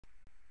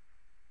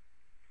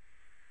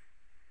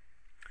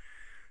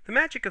The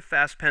magic of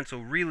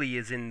FastPencil really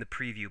is in the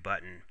preview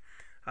button.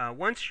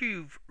 Once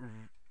you've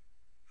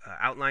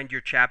outlined your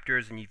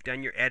chapters and you've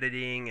done your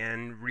editing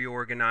and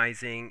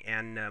reorganizing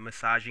and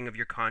massaging of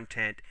your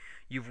content,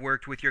 you've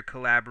worked with your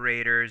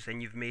collaborators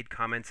and you've made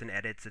comments and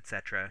edits,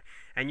 etc.,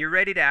 and you're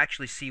ready to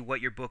actually see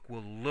what your book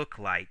will look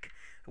like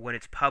when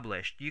it's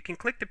published, you can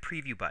click the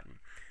preview button.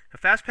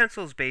 Now,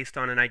 FastPencil is based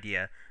on an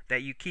idea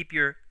that you keep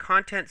your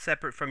content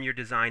separate from your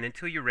design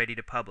until you're ready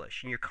to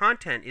publish. And your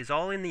content is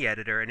all in the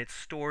editor and it's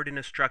stored in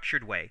a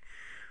structured way.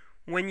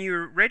 When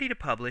you're ready to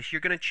publish,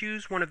 you're going to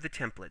choose one of the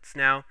templates.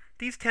 Now,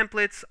 these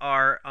templates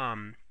are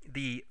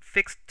the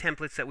fixed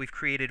templates that we've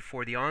created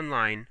for the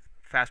online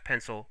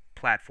FastPencil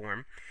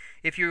platform.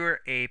 If you're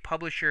a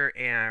publisher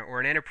or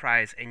an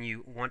enterprise and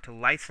you want to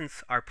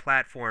license our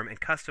platform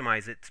and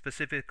customize it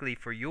specifically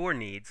for your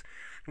needs,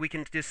 we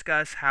can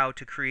discuss how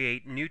to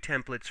create new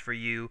templates for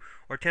you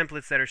or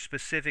templates that are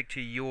specific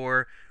to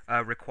your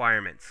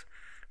requirements.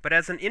 But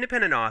as an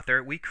independent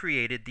author, we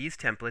created these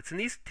templates, and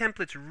these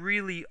templates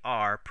really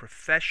are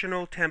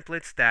professional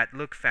templates that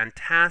look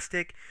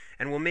fantastic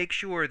and will make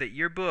sure that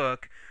your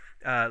book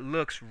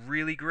looks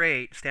really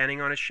great standing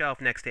on a shelf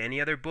next to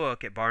any other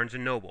book at Barnes &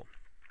 Noble.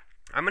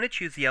 I'm going to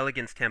choose the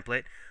Elegance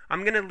template.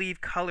 I'm going to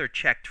leave color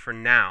checked for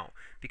now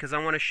because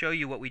I want to show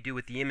you what we do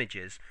with the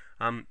images.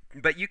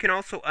 But you can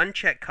also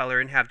uncheck color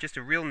and have just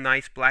a real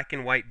nice black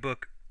and white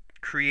book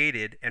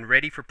created and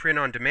ready for print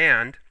on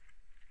demand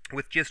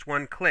with just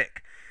one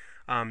click.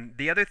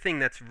 The other thing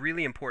that's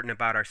really important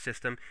about our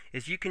system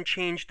is you can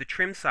change the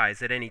trim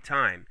size at any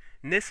time.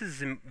 And this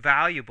is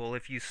valuable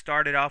if you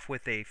started off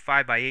with a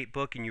 5x8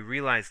 book and you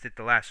realized at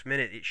the last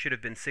minute it should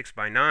have been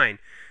 6x9.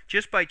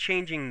 Just by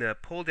changing the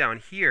pull down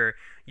here,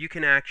 you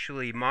can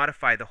actually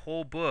modify the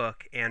whole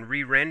book and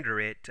re-render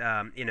it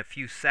in a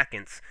few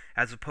seconds,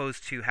 as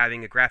opposed to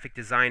having a graphic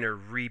designer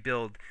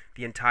rebuild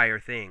the entire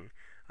thing.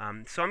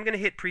 So I'm going to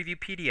hit Preview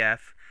PDF.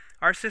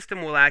 Our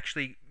system will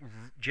actually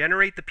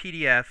generate the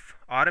PDF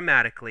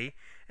automatically,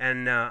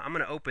 and I'm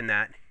going to open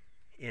that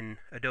in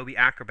Adobe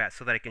Acrobat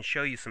so that I can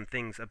show you some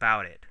things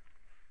about it.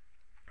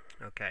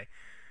 Okay.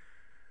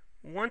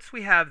 Once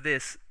we have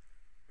this,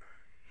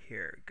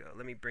 here we go.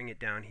 Let me bring it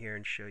down here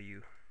and show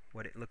you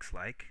what it looks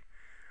like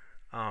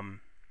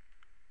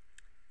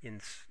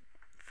in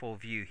full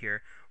view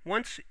here.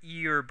 Once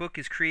your book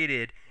is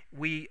created,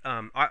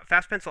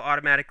 FastPencil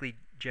automatically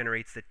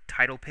generates the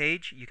title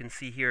page. You can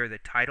see here the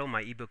title,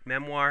 my ebook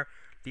memoir,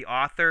 the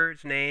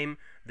author's name,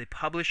 the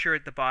publisher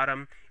at the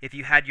bottom. If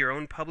you had your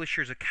own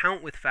publisher's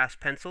account with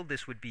FastPencil,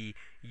 this would be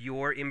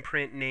your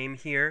imprint name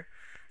here.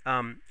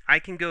 I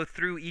can go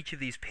through each of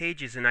these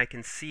pages and I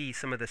can see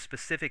some of the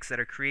specifics that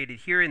are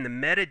created. Here in the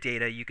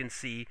metadata, you can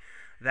see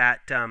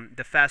that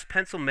the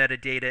FastPencil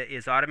metadata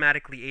is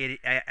automatically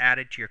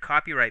added to your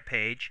copyright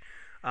page.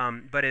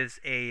 But as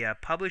a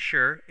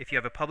publisher, if you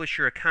have a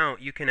publisher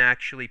account, you can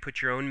actually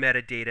put your own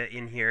metadata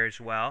in here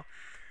as well.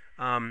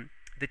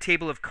 The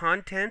table of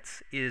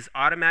contents is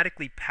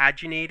automatically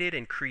paginated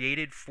and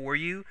created for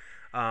you.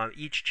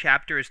 Each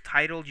chapter is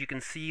titled. You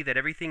can see that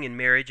everything in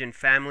marriage and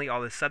family,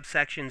 all the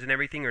subsections and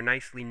everything are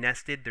nicely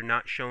nested. They're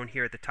not shown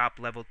here at the top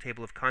level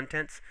table of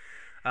contents.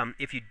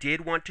 If you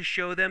did want to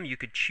show them, you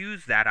could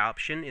choose that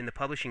option in the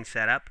publishing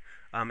setup,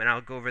 and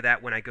I'll go over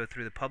that when I go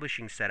through the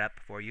publishing setup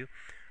for you.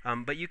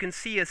 But you can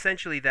see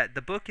essentially that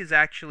the book is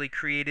actually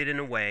created in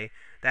a way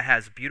that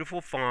has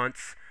beautiful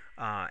fonts,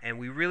 and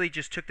we really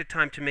just took the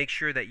time to make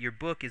sure that your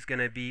book is going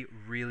to be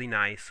really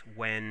nice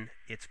when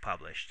it's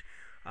published.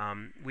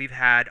 We've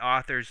had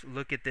authors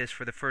look at this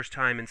for the first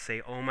time and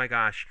say, oh my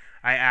gosh,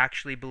 I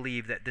actually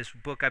believe that this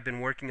book I've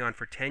been working on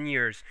for 10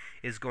 years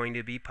is going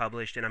to be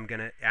published and I'm going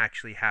to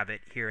actually have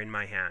it here in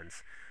my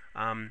hands.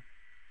 And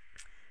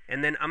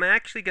then I'm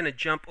actually going to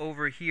jump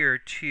over here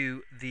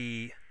to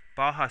the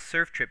Baja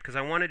Surf Trip because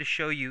I wanted to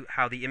show you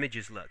how the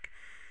images look.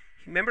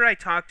 Remember I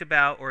talked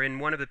about, or in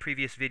one of the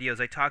previous videos,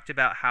 I talked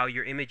about how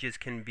your images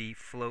can be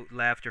float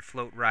left or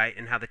float right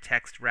and how the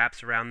text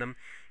wraps around them.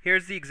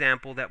 Here's the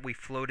example that we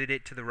floated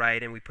it to the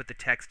right and we put the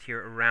text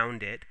here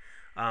around it.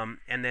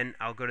 And then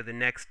I'll go to the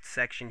next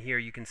section here.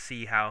 You can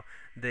see how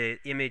the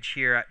image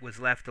here was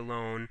left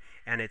alone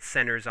and it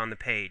centers on the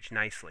page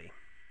nicely.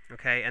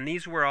 Okay, and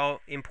these were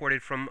all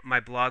imported from my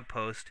blog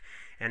post.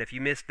 And if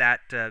you missed that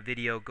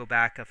video, go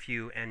back a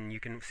few and you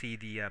can see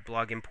the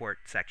blog import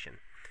section.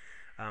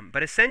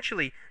 But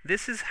essentially,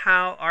 this is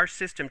how our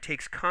system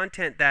takes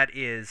content that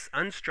is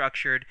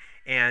unstructured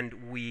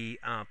and we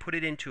put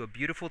it into a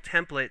beautiful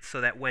template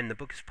so that when the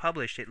book is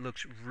published, it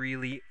looks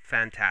really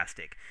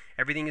fantastic.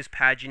 Everything is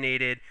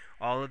paginated,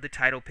 all of the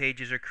title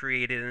pages are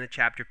created and the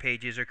chapter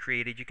pages are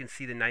created. You can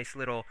see the nice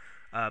little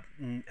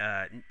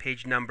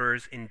page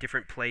numbers in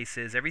different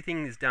places.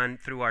 Everything is done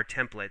through our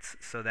templates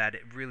so that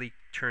it really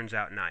turns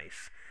out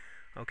nice.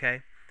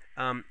 Okay,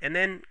 and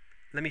then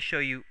let me show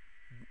you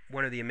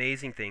one of the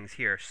amazing things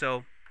here.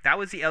 So that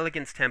was the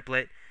Elegance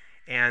template,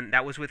 and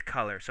that was with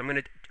color. So I'm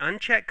going to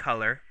uncheck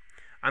color.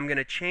 I'm going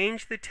to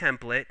change the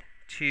template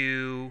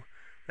to,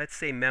 let's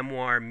say,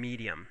 Memoir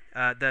Medium.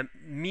 The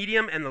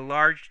medium and the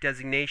large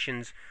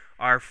designations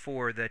are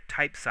for the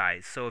type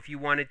size. So if you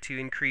wanted to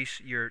increase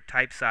your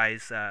type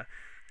size, a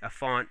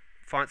font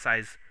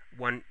size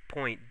 1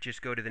 point,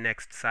 just go to the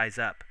next size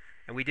up.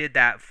 And we did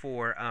that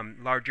for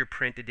larger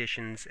print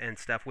editions and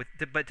stuff,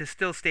 but to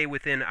still stay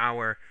within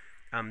our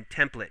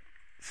template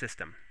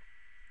system.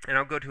 And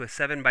I'll go to a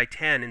 7 by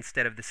 10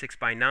 instead of the 6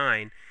 by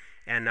 9,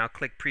 and I'll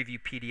click Preview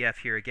PDF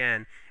here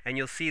again, and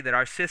you'll see that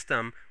our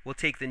system will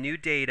take the new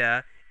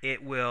data.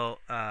 It will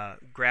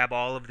grab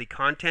all of the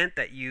content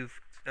that you've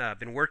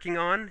been working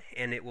on,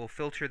 and it will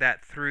filter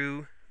that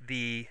through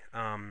the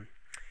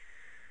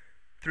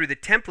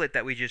template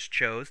that we just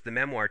chose, the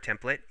memoir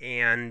template,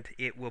 and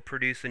it will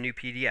produce a new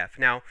PDF.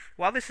 Now,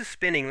 while this is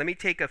spinning, let me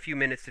take a few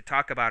minutes to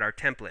talk about our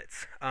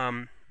templates.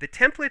 The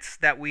templates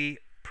that we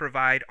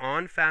provide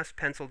on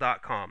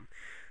FastPencil.com,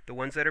 the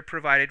ones that are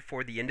provided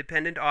for the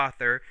independent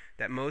author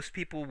that most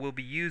people will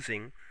be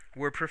using,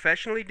 were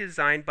professionally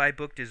designed by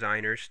book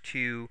designers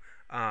to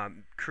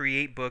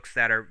create books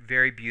that are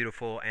very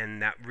beautiful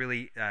and that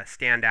really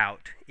stand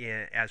out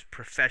as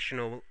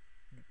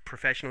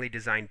professionally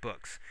designed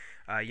books.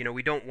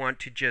 We don't want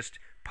to just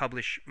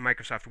publish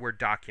Microsoft Word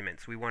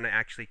documents. We want to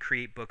actually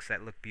create books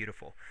that look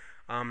beautiful.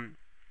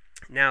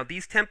 Now,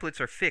 these templates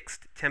are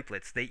fixed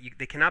templates.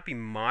 They cannot be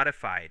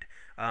modified.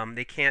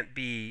 They can't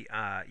be.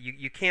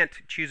 You can't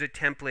choose a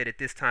template at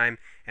this time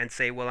and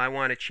say, well, I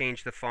want to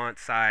change the font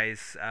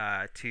size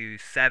to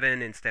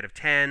 7 instead of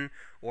 10,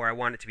 or I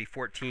want it to be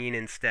 14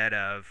 instead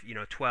of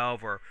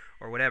 12 or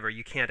whatever.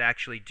 You can't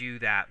actually do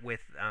that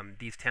with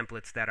these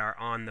templates that are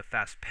on the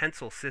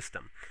FastPencil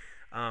system.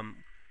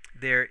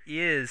 There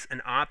is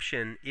an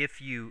option if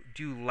you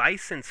do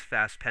license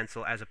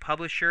FastPencil as a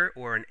publisher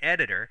or an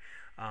editor.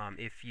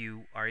 If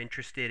you are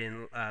interested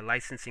in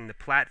licensing the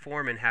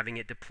platform and having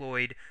it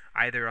deployed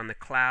either on the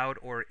cloud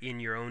or in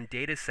your own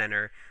data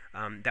center,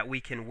 that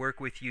we can work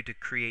with you to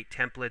create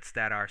templates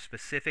that are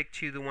specific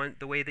to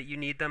the way that you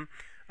need them,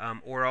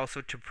 or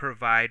also to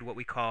provide what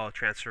we call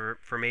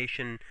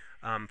transformation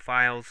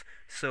files,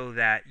 so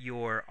that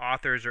your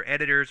authors or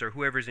editors or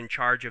whoever's in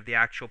charge of the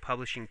actual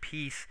publishing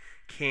piece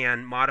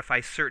can modify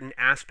certain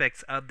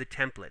aspects of the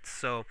templates.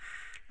 So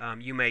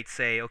you might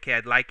say, okay,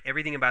 I'd like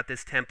everything about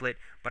this template,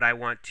 but I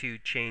want to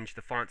change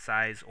the font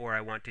size, or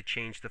I want to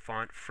change the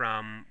font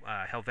from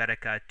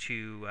Helvetica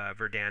to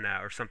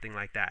Verdana or something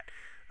like that.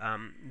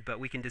 But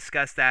we can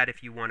discuss that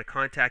if you want to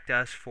contact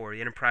us for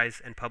the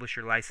enterprise and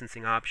publisher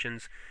licensing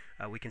options.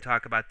 We can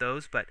talk about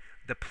those. But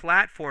the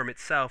platform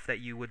itself that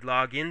you would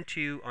log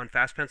into on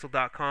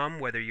FastPencil.com,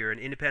 whether you're an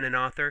independent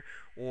author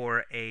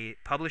or a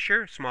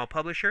publisher, small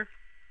publisher,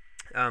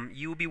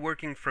 you will be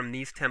working from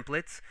these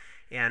templates.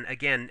 And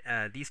again,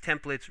 these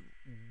templates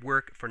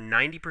work for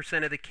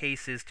 90% of the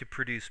cases to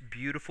produce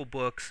beautiful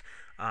books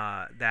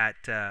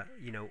that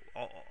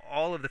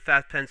all of the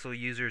FastPencil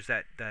users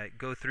that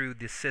go through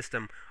this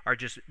system are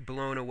just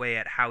blown away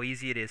at how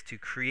easy it is to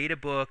create a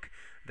book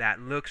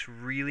that looks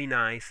really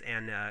nice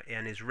and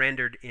is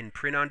rendered in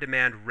print on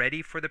demand,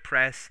 ready for the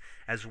press,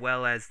 as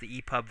well as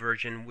the EPUB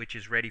version, which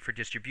is ready for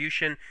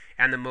distribution,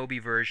 and the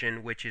Mobi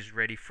version, which is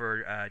ready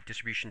for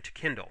distribution to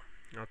Kindle.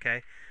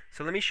 Okay.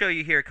 So let me show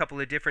you here a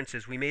couple of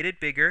differences. We made it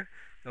bigger.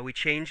 We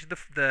changed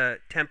the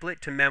template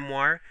to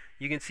memoir.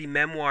 You can see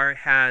memoir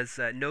has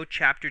no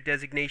chapter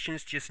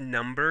designations, just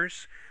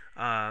numbers,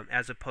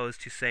 as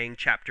opposed to saying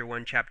chapter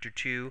 1, chapter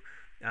 2.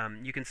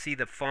 You can see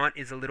the font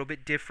is a little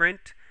bit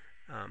different.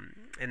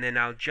 And then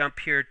I'll jump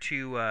here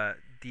to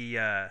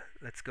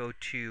let's go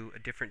to a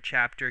different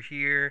chapter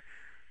here.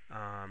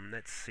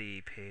 Let's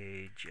see,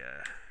 page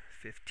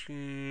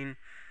 15.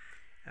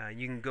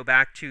 You can go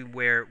back to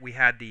where we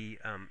had the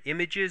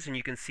images, and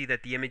you can see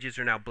that the images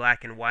are now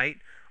black and white.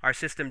 Our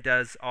system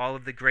does all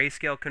of the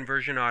grayscale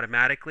conversion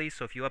automatically,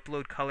 so if you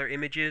upload color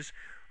images,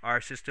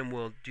 our system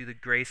will do the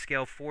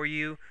grayscale for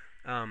you.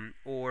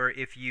 Or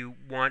if you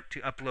want to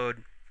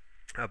upload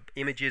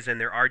images and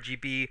they're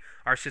RGB,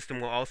 our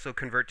system will also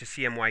convert to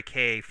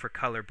CMYK for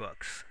color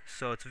books.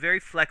 So it's a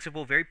very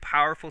flexible, very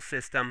powerful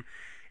system.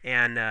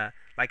 And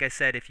like I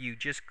said, if you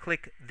just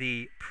click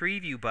the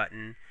preview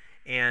button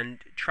and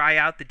try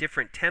out the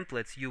different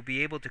templates, you'll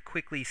be able to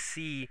quickly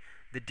see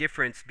the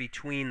difference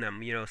between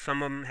them.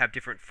 Some of them have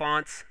different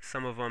fonts,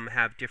 some of them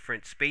have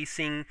different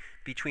spacing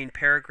between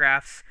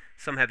paragraphs,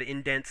 some have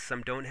indents,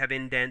 some don't have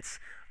indents.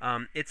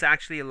 It's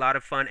actually a lot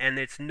of fun, and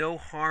there's no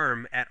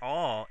harm at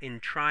all in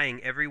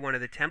trying every one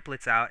of the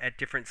templates out at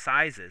different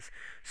sizes.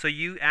 So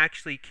you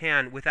actually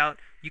can,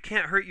 you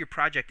can't hurt your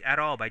project at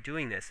all by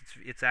doing this.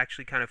 It's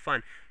actually kind of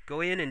fun.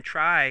 Go in and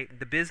try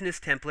the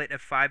business template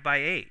at 5 by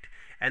 8.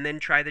 And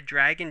then try the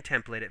dragon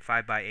template at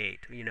 5 by 8,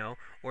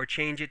 or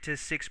change it to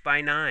 6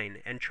 by 9,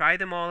 and try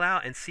them all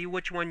out and see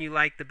which one you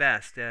like the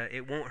best.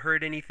 It won't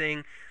hurt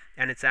anything,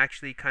 and it's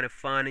actually kind of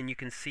fun, and you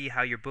can see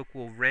how your book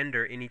will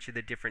render in each of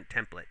the different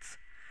templates.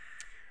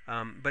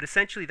 But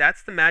essentially,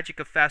 that's the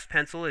magic of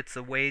FastPencil. It's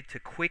a way to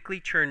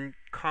quickly turn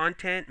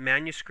content,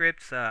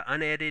 manuscripts,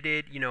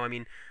 unedited.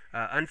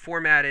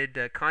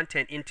 unformatted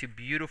content into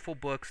beautiful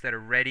books that are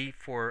ready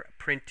for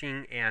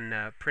printing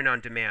and print on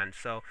demand.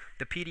 So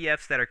the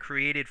PDFs that are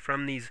created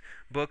from these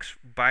books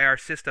by our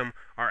system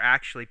are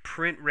actually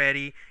print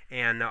ready,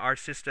 and our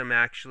system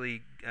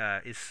actually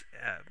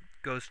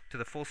goes to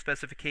the full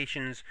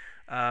specifications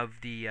of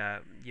the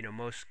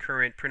most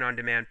current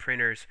print-on-demand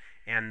printers,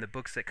 and the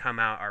books that come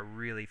out are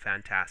really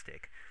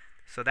fantastic.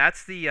 So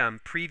that's the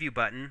preview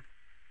button,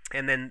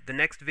 and then the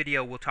next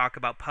video we'll talk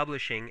about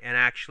publishing and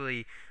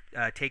actually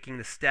taking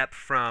the step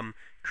from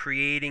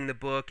creating the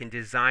book and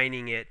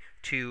designing it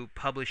to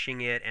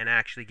publishing it and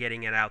actually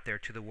getting it out there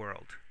to the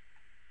world.